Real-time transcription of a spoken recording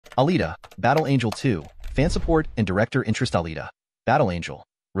Alita, Battle Angel 2, fan support and director interest. Alita, Battle Angel,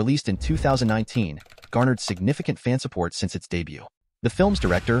 released in 2019, garnered significant fan support since its debut. The film's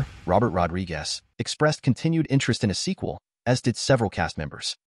director, Robert Rodriguez, expressed continued interest in a sequel, as did several cast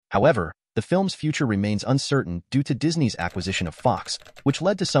members. However, the film's future remains uncertain due to Disney's acquisition of Fox, which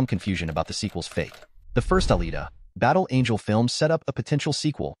led to some confusion about the sequel's fate. The first Alita, Battle Angel film set up a potential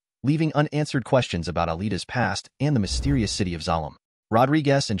sequel, leaving unanswered questions about Alita's past and the mysterious city of Zalem.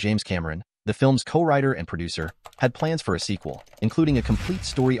 Rodriguez and James Cameron, the film's co-writer and producer, had plans for a sequel, including a complete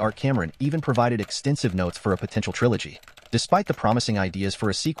story arc. Cameron even provided extensive notes for a potential trilogy. Despite the promising ideas for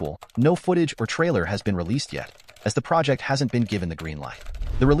a sequel, no footage or trailer has been released yet, as the project hasn't been given the green light.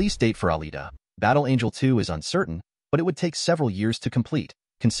 The release date for Alita, Battle Angel 2 is uncertain, but it would take several years to complete,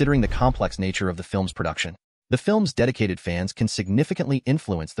 considering the complex nature of the film's production. The film's dedicated fans can significantly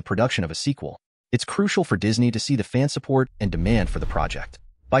influence the production of a sequel. It's crucial for Disney to see the fan support and demand for the project.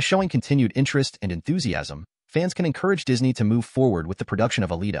 By showing continued interest and enthusiasm, fans can encourage Disney to move forward with the production of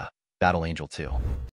Alita, Battle Angel 2.